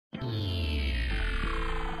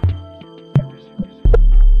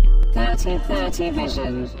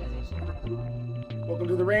3030Vision. Welcome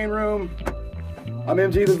to the Rain Room. I'm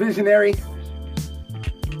MG the Visionary.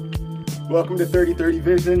 Welcome to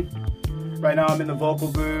 3030Vision. Right now I'm in the vocal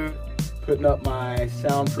booth, putting up my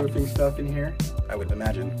soundproofing stuff in here. I would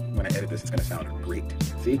imagine when I edit this, it's gonna sound great.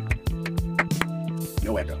 See?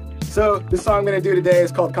 No echo. So this song I'm gonna do today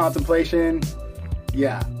is called Contemplation.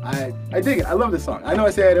 Yeah, I dig it. I love this song. I know I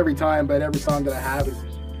say it every time, but every song that I have is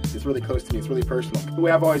really close to me. It's really personal. The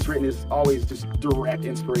way I've always written is always just direct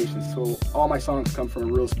inspiration. So all my songs come from a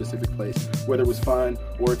real specific place, whether it was fun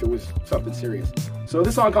or if it was something serious. So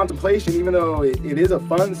this song, Contemplation, even though it is a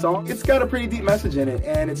fun song, it's got a pretty deep message in it.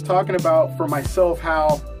 And it's talking about, for myself,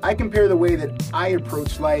 how I compare the way that I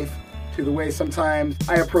approach life to the way sometimes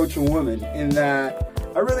I approach a woman, in that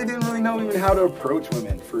I really didn't know even how to approach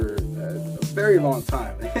women for a very long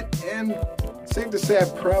time. And safe to say I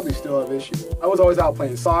probably still have issues. I was always out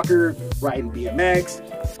playing soccer, riding BMX,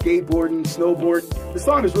 skateboarding, snowboarding. The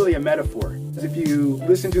song is really a metaphor. If you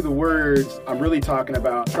listen to the words, I'm really talking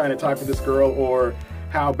about trying to talk to this girl, or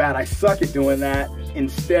how bad I suck at doing that.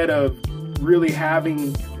 Instead of really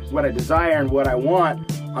having what I desire and what I want,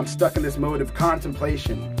 I'm stuck in this mode of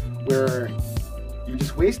contemplation, where you're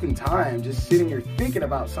just wasting time, just sitting here thinking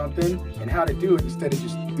about something and how to do it instead of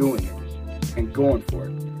just doing it and going for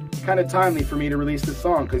it. Kind of timely for me to release this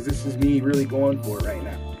song, because this is me really going for it right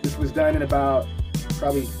now. This was done in about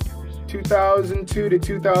probably 2002 to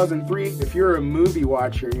 2003. If you're a movie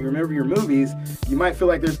watcher and you remember your movies, you might feel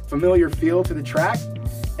like there's a familiar feel to the track,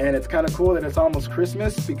 and it's kind of cool that it's almost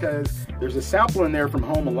Christmas, because there's a sample in there from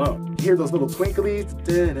Home Alone. You hear those little twinklies.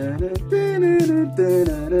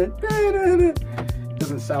 It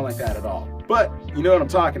doesn't sound like that at all, but you know what I'm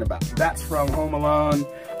talking about. That's from Home Alone.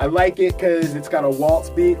 I like it because it's got a waltz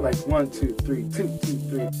beat, like 1, 2, 3, 2, 2,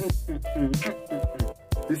 3.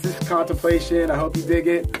 This is Contemplation. I hope you dig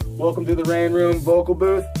it. Welcome to the Rain Room vocal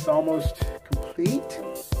booth. It's almost complete.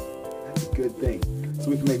 That's a good thing. So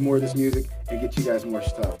we can make more of this music and get you guys more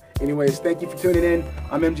stuff. Anyways, thank you for tuning in.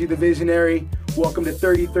 I'm MG the Visionary. Welcome to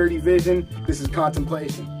 3030Vision. This is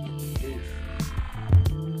Contemplation.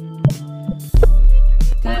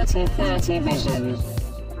 3030Vision.